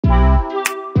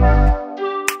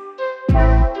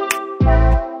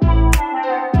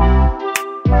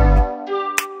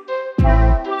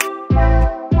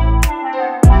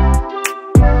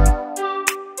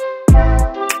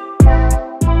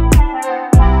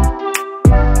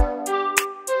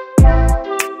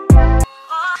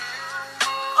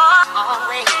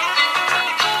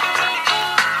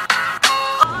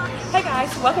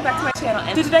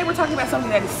today we're talking about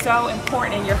something that is so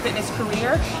important in your fitness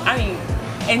career. I mean,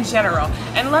 in general.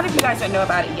 And a lot of you guys don't know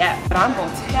about it yet, but I'm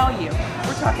going to tell you.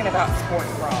 We're talking about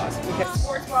sports bras because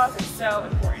sports bras are so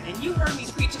important. And you heard me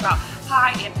preach about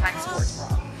high impact sports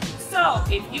bras. So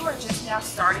if you are just now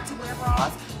starting to wear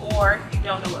bras, or you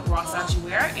don't know what bra size you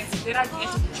wear, it's a good idea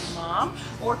to get your mom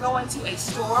or go into a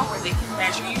store where they can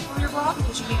measure you for your bra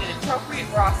because you need an appropriate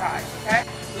bra size, okay?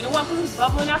 We don't want balloons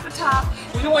bubbling out the top.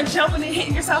 We don't want jumping and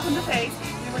hitting yourself in the face.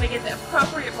 We want to get the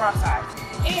appropriate bra size.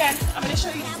 And I'm going to show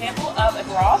you an example of a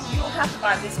bra. You don't have to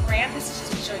buy this brand. This is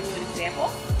just to show you an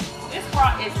example. This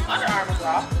bra is an Under Armour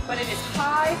bra, but it is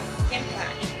high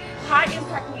impact. High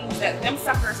impact means that them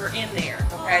suckers are in there,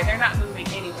 okay? They're not moving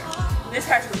anywhere. This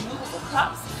has removable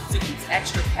cups, so it keeps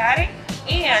extra padding,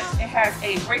 and it has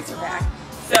a bracer back,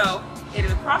 so it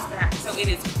is a cross back, so it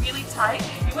is really tight.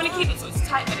 You want to keep it so it's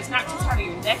tight, but it's not too tight on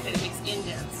your neck that it makes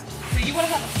indents. So you want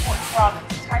to have a sports bra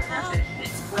that's tight enough that it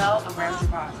fits well around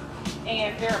your body.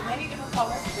 And there are many different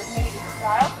colors, there's many different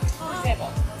styles. For example,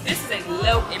 this is a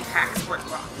low impact sports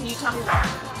bra. Can you tell me why?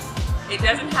 It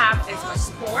doesn't have as much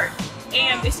support,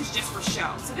 and this is just for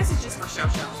show. So this is just for show.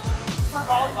 For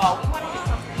volleyball, we want to get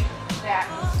something that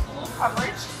full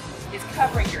coverage is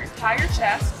covering your entire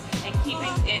chest and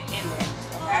keeping it in there,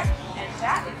 okay? And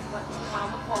that is what we want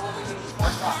to look for when we're doing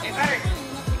sports bra. It better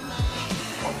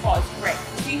sports bra is great.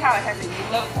 See how it has a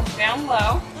low, it comes down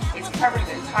low, it's covering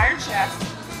the entire chest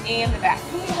and the back.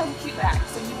 It has a cute back,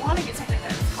 so you want to get something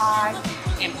that is high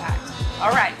impact.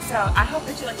 Alright, so I hope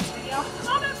that you like this video.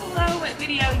 Comment below what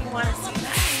video you want to see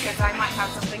next because I might have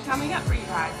something coming up for you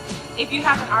guys. If you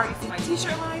haven't already seen my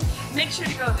t-shirt line, make sure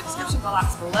to go to the description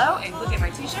box below and look at my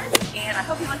t-shirts. And I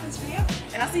hope you like this video,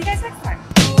 and I'll see you guys next time.